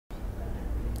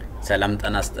ሰላም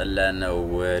ጤና ይስጥልን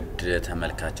ውድ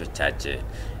ተመልካቾቻችን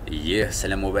ይህ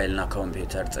ስለ ሞባይልና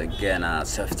ኮምፒውተር ጥገና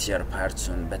ሶፍትዌር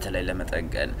ፓርትሱን በተለይ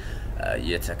ለመጠገን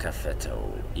የተከፈተው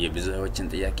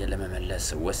የብዙዎችን ጥያቄ ለመመለስ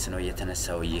ወስኖ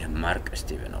የተነሳው ይህ ማርቆስ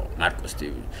ቲቪ ነው። ማርቆስ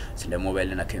ቲቪ ስለ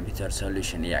ሞባይልና ኮምፒውተር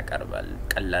ሶሉሽን ያቀርባል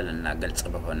ቀላልና ግልጽ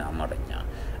በሆነ አማርኛ።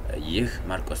 ይህ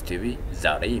ማርቆስ ቲቪ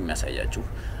ዛሬ የሚያሳያችሁ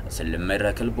ስለ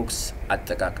ሚራክል ቦክስ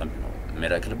አጠቃቅም ነው።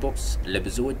 ሚራክል ቦክስ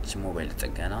ለብዙዎች ሞባይል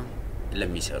ጥገና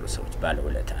ለሚሰሩ ሰዎች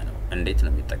ባለውለታ ነው። እንዴት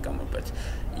ነው የሚጠቀሙበት?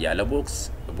 ያለ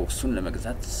ቦክሱን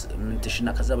ለመግዛት ምንትሽና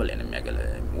ከዛ በላይ ነው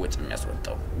ወጭ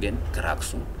የሚያስወጣው። ግን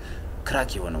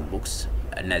ክራክ የሆነው ቦክስ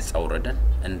ነፃ አውርደን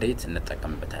እንዴት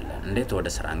እንጠቀምበታለን፣ እንዴት ወደ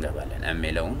ስራ እንገባለን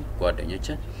የሚለውን ጓደኞቼ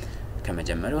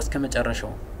ከመጀመሪያው እስከ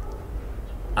መጨረሻው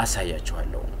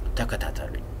አሳያችኋለሁ።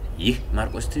 ተከታተሉኝ። ይህ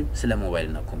ማርቆስ ቲቪ ስለ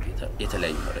ሞባይልና ኮምፒውተር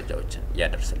የተለያዩ መረጃዎችን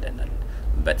ያደርስልናል።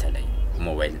 በተለይ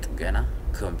ሞባይል ጥገና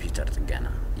ኮምፒውተር ጥገና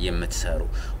የምትሰሩ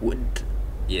ውድ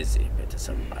የዚህ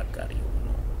ቤተሰብ አጋር ይሁኑ።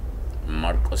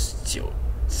 ማርቆስ ቲቪ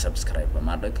ሰብስክራይብ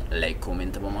በማድረግ ላይክ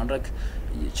ኮሜንት በማድረግ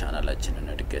የቻናላችንን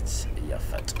እድገት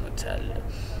ያፋጥኑታል።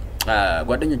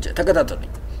 ጓደኞቼ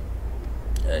ተከታተሉኝ።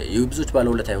 የብዙዎች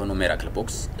ባለውለታ የሆነው ሚራክል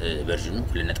ቦክስ ቨርዥኑ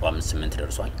 2.58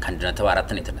 ደርሷል።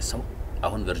 ከ1.4 ነው የተነሳው።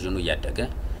 አሁን ቨርዥኑ እያደገ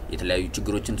የተለያዩ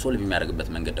ችግሮችን ሶልቭ የሚያደርግበት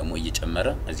መንገድ ደግሞ እየጨመረ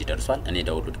እዚህ ደርሷል። እኔ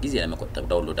ዳውንሎድ ጊዜ ለመቆጠብ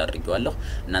ዳውንሎድ አድርጌዋለሁ።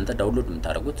 እናንተ ዳውንሎድ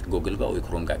የምታደርጉት ጉግል ጋር ወይ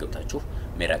ክሮም ጋር ገብታችሁ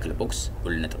ሚራክል ቦክስ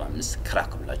 2.5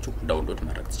 ክራክ ብላችሁ ዳውንሎድ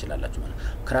ማድረግ ትችላላችሁ ማለት ነው።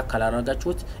 ክራክ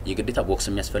ካላደረጋችሁት የግዴታ ቦክስ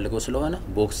የሚያስፈልገው ስለሆነ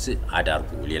ቦክስ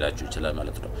አዳርጉ ሊላችሁ ይችላል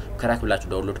ማለት ነው። ክራክ ብላችሁ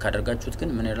ዳውንሎድ ካደረጋችሁት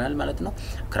ግን ምን ይላል ማለት ነው?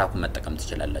 ክራኩን መጠቀም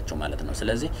ትችላላችሁ ማለት ነው።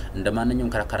 ስለዚህ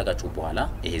እንደማንኛውም ክራክ ካደረጋችሁ በኋላ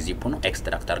ይሄ ዚፕ ነው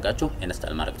ኤክስትራክት አድርጋችሁ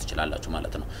ኢንስታል ማድረግ ትችላላችሁ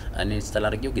ማለት ነው። እኔ ኢንስታል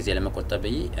አድርጌው ጊዜ ለመቆጠብ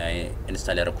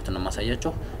ኢንስታል ያደረኩትን ነው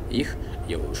ማሳያችሁ። ይህ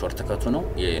ሾርት ከቱ ነው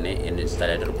የኔ ኢንስታል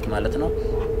ያደረኩት ማለት ነው።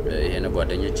 ይሄን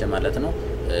ጓደኞቼ ማለት ነው።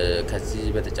 ከዚህ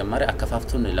በተጨማሪ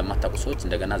አከፋፍቱን ለማታውቁ ሰዎች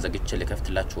እንደገና ዘግቼ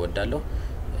ልከፍትላችሁ ወዳለሁ።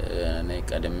 እኔ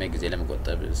ቀደም ጊዜ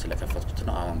ለመቆጠብ ስለከፈትኩት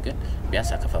ነው። አሁን ግን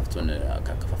ቢያንስ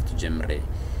አከፋፍቱ ጀምሬ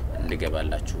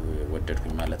እንድገባላችሁ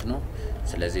ወደድኩኝ ማለት ነው።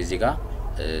 ስለዚህ እዚህ ጋር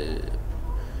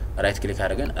ራይት ክሊክ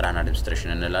አድርገን ራን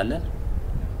አድሚኒስትሬሽን እንላለን።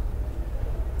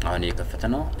 አሁን እየከፈተ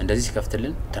ነው። እንደዚህ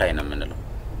ሲከፍትልን ትራይ ነው የምንለው።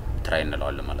 ትራይ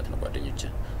እንለዋለን ማለት ነው ጓደኞቼ።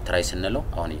 ትራይ ስንለው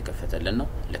አሁን እየከፈተልን ነው።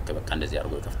 ልክ በቃ እንደዚህ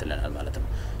አድርጎ ይከፍትልናል ማለት ነው።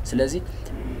 ስለዚህ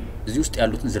እዚህ ውስጥ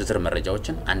ያሉትን ዝርዝር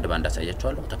መረጃዎችን አንድ ባንድ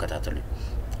አሳያችኋለሁ። ተከታተሉኝ።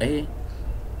 ይሄ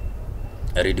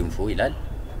ሪድ ኢንፎ ይላል።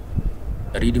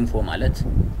 ሪድ ኢንፎ ማለት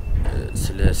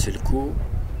ስለ ስልኩ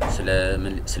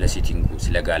ስለ ሴቲንጉ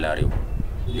ስለ ጋላሪው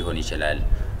ሊሆን ይችላል፣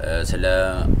 ስለ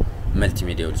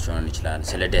መልቲሚዲያው ሊሆን ይችላል፣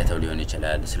 ስለ ዳታው ሊሆን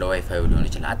ይችላል፣ ስለ ዋይፋዩ ሊሆን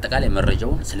ይችላል። አጠቃላይ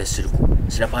መረጃውን ስለ ስልኩ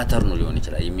ስለ ፓተርኑ ሊሆን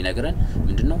ይችላል የሚነግረን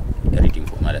ምንድነው ሪድ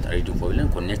ኢንፎ ማለት። ሪድ ኢንፎ ብለን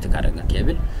ኮኔክት ካደረግን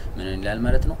ኬብል ምን ይላል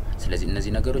ማለት ነው። ስለዚህ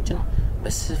እነዚህ ነገሮችን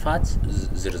በስፋት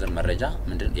ዝርዝር መረጃ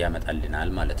ምንድን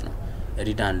ያመጣልናል ማለት ነው።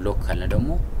 ሪድ አንሎክ ካልን ደግሞ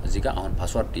እዚህ ጋር አሁን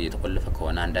ፓስወርድ የተቆለፈ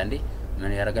ከሆነ አንዳንዴ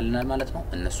ምን ያደርግልናል ማለት ነው፣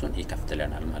 እነሱን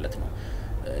ይከፍትልናል ማለት ነው።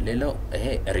 ሌላው ይሄ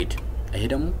ሪድ፣ ይሄ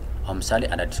ደግሞ አሁን ምሳሌ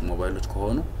አዳዲስ ሞባይሎች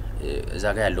ከሆኑ እዛ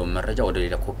ጋር ያለው መረጃ ወደ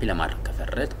ሌላ ኮፒ ለማድረግ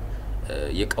ከፈረድ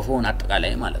የቀፎውን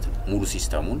አጠቃላይ ማለት ነው ሙሉ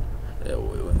ሲስተሙን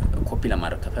ኮፒ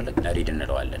ለማድረግ ከፈለግ ሪድ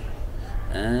እንለዋለን።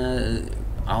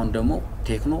 አሁን ደግሞ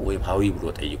ቴክኖ ወይ ሃዊ ብሎ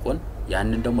ጠይቆን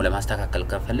ያንን ደግሞ ለማስተካከል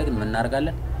ከፈለግን ምን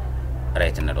እናደርጋለን?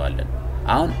 ራይት እንለዋለን።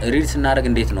 አሁን ሪድ ስናደርግ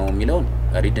እንዴት ነው የሚለውን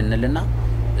ሪድ እንልና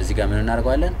እዚህ ጋር ምን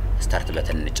እናደርጋለን? ስታርት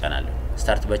በተን እንጫናለን።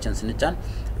 ስታርት በተን ስንጫን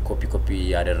ኮፒ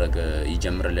ያደረገ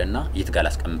ይጀምርልና ይትጋል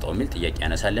አስቀምጠው የሚል ጥያቄ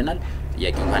ያነሳልናል።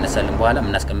 ጥያቄውን ካነሳልን በኋላ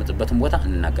ምናስቀምጥበትን ቦታ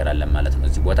እንናገራለን ማለት ነው።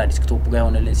 እዚህ ቦታ ዲስክቶፕ ጋር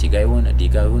ይሆንልን፣ ሲጋ ይሆን፣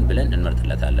 ዲጋ ይሆን ብለን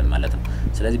እንመርጥለታለን ማለት ነው።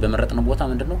 ስለዚህ በመረጥነው ቦታ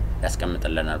ምንድነው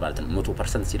ያስቀምጥልናል ማለት ነው።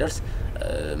 100% ሲደርስ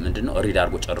ምንድነው ሪድ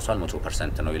አድርጎ ጨርሷል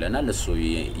 100% ነው ይለናል። እሱ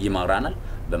ይማራናል።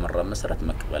 በመረጥ መሰረት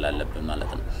መቀበል አለብን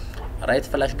ማለት ነው። ራይት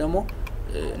ፍላሽ ደግሞ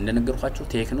እንደነገርኳችሁ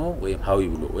ቴክኖ ወይም ሃዊ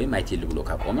ብሎ ወይም አይቲል ብሎ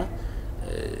ካቆመ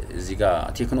እዚህ ጋር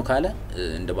ቴክኖ ካለ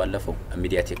እንደባለፈው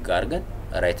ሚዲያቴክ ጋር አድርገን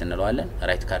ራይት እንለዋለን።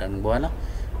 ራይት ካደረግን በኋላ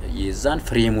የዛን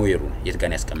ፍሬምዌሩን የት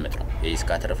ጋር ያስቀምጥነው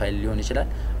የስካተር ፋይል ሊሆን ይችላል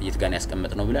የት ጋር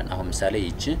ያስቀምጥነው ብለን አሁን ምሳሌ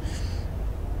ይቺ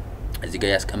እዚህ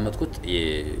ጋር ያስቀምጥኩት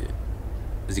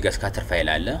እዚህ ጋር ስካተር ፋይል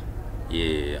አለ።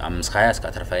 የ520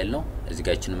 ስካተር ፋይል ነው። እዚህ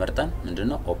ጋር ይችን መርጠን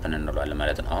ምንድነው ኦፕን እንለዋለን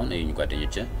ማለት ነው። አሁን እዩኝ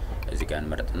ጓደኞቼ፣ እዚህ ጋር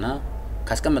እንመርጥና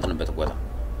ካስቀመጥንበት ቦታ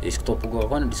ዲስክቶፕ ጋር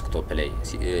ሆነ ዲስክቶፕ ላይ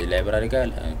ላይብራሪ ጋር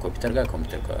ኮምፒውተር ጋር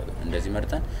እንደዚህ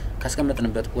መርጠን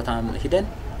ካስቀመጥንበት ቦታ ሂደን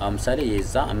አሁን ምሳሌ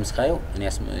የዛ 520 እኔ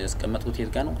ያስቀመጥኩት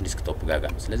የት ጋር ነው? ዲስክቶፕ ጋር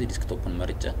ነው። ስለዚህ ዲስክቶፑን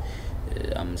መርጬ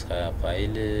 520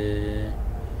 ፋይል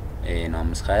ነው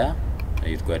 520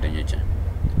 እዩት ጓደኞቼ፣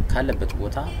 ካለበት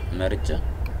ቦታ መርጬ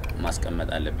ማስቀመጥ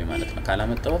አለብኝ ማለት ነው።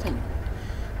 ካላመጣሁት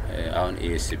አሁን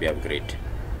ኤስቢ አፕግሬድ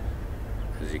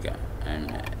እዚህ ጋር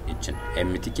እቺን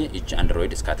ኤምቲኬ እቺ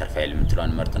አንድሮይድ ስካተር ፋይል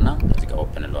የምትለውን መርጥና እዚህ ጋር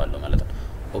ኦፕን እለዋለሁ ማለት ነው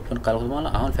ኦፕን ካልኩት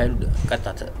ማለት አሁን ፋይሉ ቀጥታ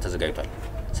ተዘጋጅቷል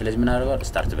ስለዚህ ምን አደረጋለሁ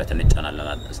ስታርት በተን እጫናለሁ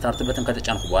ስታርት በተን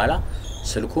ከተጫንኩ በኋላ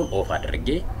ስልኩን ኦፍ አድርጌ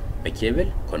በኬብል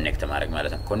ኮኔክት ማድረግ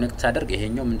ማለት ነው ኮኔክት ሳደርግ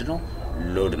ይሄኛው ምንድነው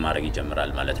ሎድ ማድረግ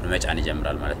ይጀምራል ማለት ነው መጫን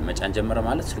ይጀምራል ማለት ነው መጫን ጀመረ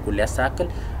ማለት ስልኩን ሊያስተካክል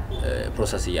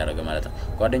ፕሮሰስ ያደርጋ ማለት ነው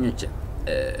ጓደኞቼ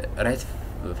ራይት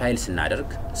ፋይል ስናደርግ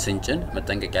ስንጭን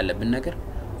መጠንቀቅ ያለብን ነገር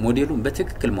ሞዴሉን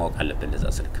በትክክል ማወቅ አለብን ለዛ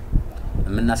ስልክ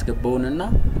የምናስገባውንና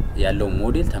ያለው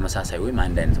ሞዴል ተመሳሳይ ወይ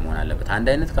አንድ አይነት መሆን አለበት አንድ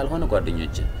አይነት ካልሆነ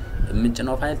ጓደኞቼ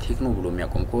ምንጭናው ፋይል ቴክኖ ብሎ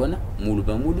የሚያቆም ከሆነ ሙሉ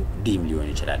በሙሉ ዲም ሊሆን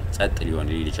ይችላል ጸጥ ሊሆን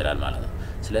ይችላል ማለት ነው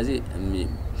ስለዚህ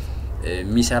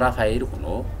የሚሰራ ፋይል ሆኖ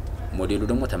ሞዴሉ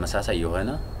ደግሞ ተመሳሳይ የሆነ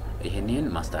ይሄንን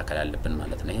ማስተካከል አለብን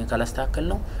ማለት ነው ይሄን ካላስተካከል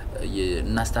ነው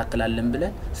እናስተካክላለን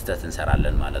ብለን ስተት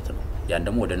እንሰራለን ማለት ነው ያን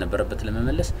ደግሞ ወደ ነበረበት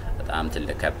ለመመለስ በጣም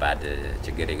ትልቅ ከባድ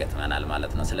ችግር ይገጥመናል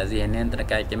ማለት ነው ስለዚህ ይሄንን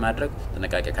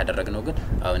ጥንቃቄ ካደረግነው ግን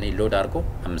አሁን ሎድ አርጎ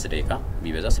 5 ደቂቃ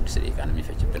ቢበዛ 6 ደቂቃ ነው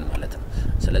የሚፈጅብን ማለት ነው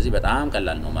ስለዚህ በጣም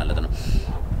ቀላል ነው ማለት ነው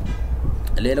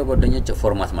ሌላው ጓደኞቼ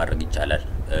ፎርማት ማድረግ ይቻላል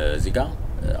እዚህ ጋር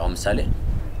አሁን ምሳሌ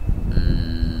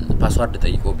ፓስወርድ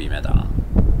ጠይቆ ቢመጣ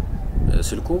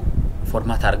ስልኩ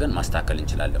ፎርማት አድርገን ማስተካከል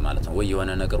እንችላለን ማለት ነው ወይ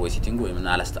የሆነ ነገር ወይ ሴቲንግ ወይ ምን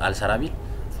አልሰራቢል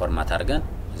ፎርማት አድርገን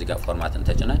እዚህ ጋር ፎርማትን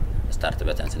ተጭነን ስታርት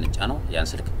በተን ስንጫነው ያን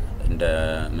ስልክ እንደ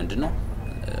ምንድነው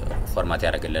ፎርማት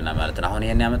ያደርግልናል ማለት ነው አሁን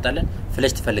ይሄን ያመጣልን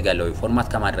ፍሌሽ ትፈልጋለህ ወይ ፎርማት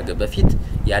ከማድረግ በፊት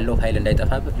ያለው ፋይል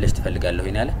እንዳይጠፋብህ ፍሌሽ ትፈልጋለህ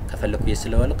ወይ ያለ ከፈለኩ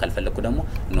ይስለዋለሁ ካልፈለኩ ደግሞ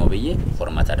ኖ ብዬ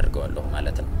ፎርማት አደርገዋለሁ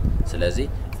ማለት ነው ስለዚህ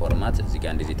ፎርማት እዚህ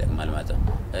ጋር እንደዚህ ይጠቅማል ማለት ነው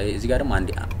እዚህ ጋር ደግሞ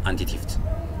አንቲ ቲፍት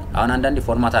አሁን አንዳንዴ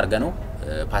ፎርማት አድርገነው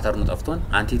ፓተርኑ ጠፍቶን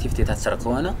አንቲ ቲፍት የታሰረ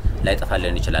ከሆነ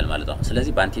ላይጠፋልን ይችላል ማለት ነው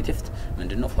ስለዚህ በአንቲ ቲፍት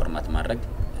ምንድነው ፎርማት ማድረግ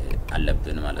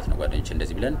አለብን ማለት ነው ጓደኞቼ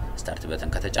እንደዚህ ብለን ስታርት በተን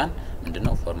ከተጫን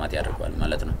ምንድነው ፎርማት ያደርጋል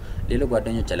ማለት ነው ሌላ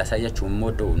ጓደኞቼ ላሳያችሁ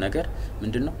የምወደው ነገር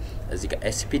ምንድነው እዚህ ጋር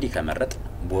ኤስፒዲ ከመረጥ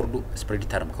ቦርዱ ስፕሪድ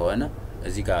ተርም ከሆነ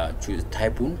እዚህ ጋር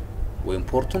ታይፑን ወይም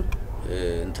ፖርቱን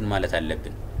እንትን ማለት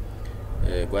አለብን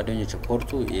ጓደኞቼ ፖርቱ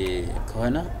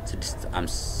ከሆነ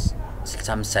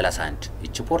 6531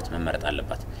 እቺ ፖርት መመረጥ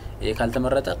አለባት ይሄ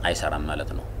ካልተመረጠ አይሰራም ማለት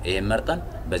ነው ይሄ መርጠን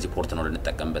በዚህ ፖርት ነው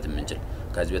ልንጠቀምበት የምንችል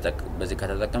ከዚህ በዚህ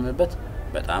ከተጠቀመበት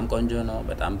በጣም ቆንጆ ነው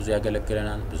በጣም ብዙ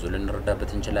ያገለግለናል ብዙ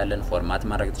ልንረዳበት እንችላለን ፎርማት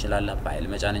ማድረግ እንችላለን ፋይል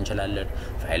መጫን እንችላለን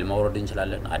ፋይል ማውረድ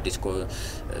እንችላለን አዲስ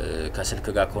ከስልክ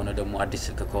ጋር ከሆነ ደግሞ አዲስ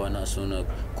ስልክ ከሆነ እሱን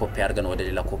ኮፒ አድርገን ወደ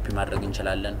ሌላ ኮፒ ማድረግ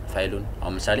እንችላለን ፋይሉን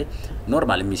አሁን ምሳሌ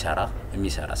ኖርማል የሚሰራ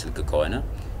ስልክ ከሆነ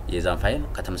የዛን ፋይል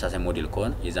ከተመሳሳይ ሞዴል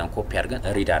ከሆነ የዛን ኮፒ አድርገን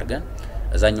ሪድ አድርገን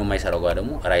እዛኛው ማይሰራው ጋር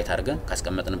ደግሞ ራይት አድርገን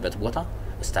ካስቀመጥንበት ቦታ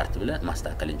ስታርት ብለን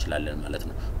ማስተካከል እንችላለን ማለት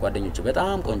ነው ጓደኞቼ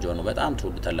በጣም ቆንጆ ነው በጣም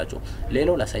ትወዱታላችሁ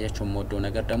ሌላው ላሳያችሁ የምወደው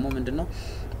ነገር ደግሞ ምንድነው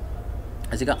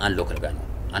እዚህ ጋር አንሎክ ጋር ነው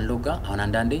አንሎክ ጋር አሁን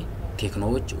አንዳንዴ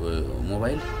ቴክኖዎች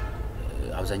ሞባይል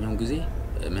አብዛኛው ጊዜ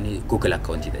ምን ጉግል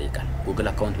አካውንት ይጠይቃል ጉግል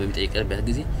አካውንት በሚጠይቅበት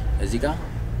ጊዜ እዚህ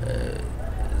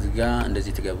ጋር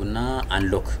እንደዚህ ትገቡና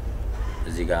አንሎክ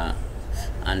እዚህ ጋር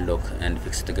አንሎክ ኤንድ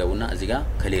ፊክስ ትገቡና እዚህ ጋር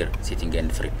ክሊር ሴቲንግ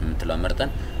ኤንድ ፍሪ የምትለው መርጠን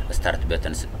ስታርት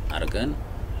በተን አድርገን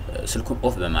ስልኩን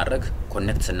ኦፍ በማድረግ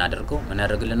ኮኔክት ስናደርገው ምን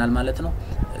ያደርግልናል ማለት ነው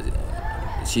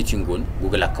ሴቲንጉን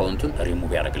ጉግል አካውንቱን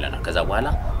ሪሙቭ ያደርግልናል ከዛ በኋላ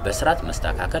በስራት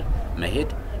መስተካከል መሄድ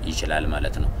ይችላል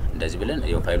ማለት ነው እንደዚህ ብለን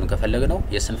የው ፋይሉን ከፈለግነው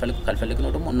የስንፈልግ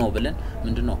ካልፈለግነው ደግሞ ኖ ብለን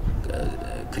ምንድነው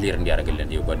ክሊር እንዲያደርግልን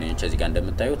የጓደኞች እዚህ ጋር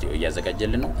እንደምታዩት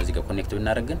ያዘጋጀልን ነው እዚህ ጋር ኮኔክት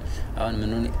ብናደርግን አሁን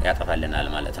ምኑን ያጠፋልናል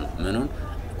ማለት ነው ምኑን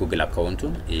ጉግል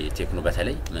አካውንቱን ቴክኖ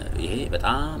በተለይ ይሄ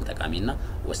በጣም ጠቃሚና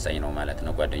ወሳኝ ነው ማለት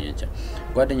ነው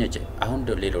ጓደኞቼ አሁን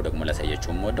ሌላው ደግሞ ላሳያችሁ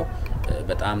የምወደው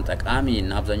በጣም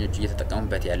ጠቃሚና አብዛኞቹ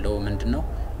እየተጠቀሙበት ያለው ምንድነው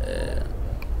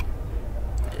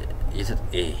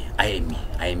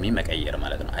አይኤምኢ መቀየር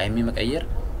ማለት ነው አይኤምኢ መቀየር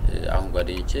አሁን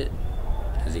ጓደኞቼ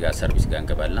እዚህ ጋር ሰርቪስ ጋር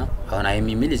እንገባልና አሁን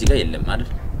አይኤምኢ ሚል እዚህ ጋር የለም አይደል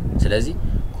ስለዚህ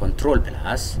ኮንትሮል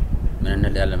ፕላስ ምን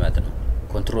እንላለን ማለት ነው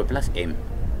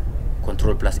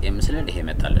ኮንትሮል ፕላስ ኤም ስለን ይሄ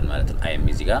መጣልን ማለት ነው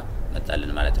አይኤምኢ እዚህ ጋር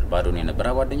መጣልን ማለት ነው ባዶ ነው የነበረ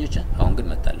ጓደኞቼ አሁን ግን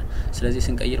መጣልን ስለዚህ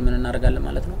ስንቀይር ምን እናደርጋለን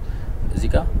ማለት ነው እዚህ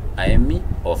ጋር አይኤምኢ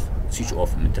ኦፍ ስዊች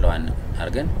ኦፍ የምትለዋን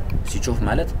አድርገን ስዊች ኦፍ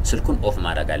ማለት ስልኩን ኦፍ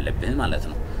ማድረግ አለብን ማለት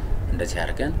ነው እንደዚህ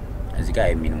አድርገን እዚህ ጋር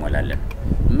አይኤምኢ እንሞላለን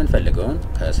ምን ፈልገውን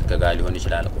ከስልክ ጋር ሊሆን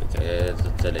ይችላል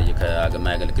ከተለየ ከአገማ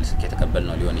ያገልግል ስልክ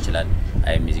የተቀበልነው ሊሆን ይችላል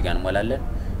አይኤምኢ እዚህ ጋር እንሞላለን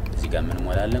እዚህ ጋር ምን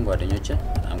እንሞላለን ጓደኞቼ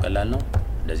በጣም ቀላል ነው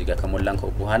እንደዚህ ጋር ከሞላን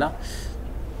በኋላ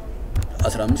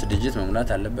 15 ዲጂት መሙላት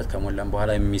አለበት ከሞላን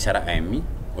በኋላ የሚሰራ አይኤምኢ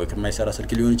ወይ ከማይሰራ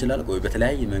ስልክ ሊሆን ይችላል ወይ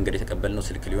በተለያየ መንገድ የተቀበልነው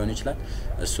ስልክ ሊሆን ይችላል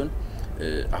እሱን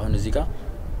አሁን እዚህ ጋር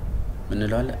ምን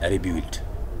እንለዋለን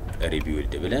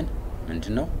ሪቢውልድ ብለን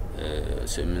ምንድነው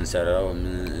ምን ሰራው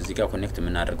እዚህ ጋር ኮኔክት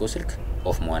የምናደርገው ስልክ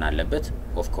ኦፍ መሆን አለበት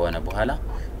ኦፍ ከሆነ በኋላ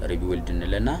ሪቢውልድ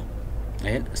እንለና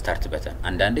ይሄን ስታርት በተን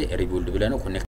አንዳንዴ ሪቡልድ ብለነው ኮኔክት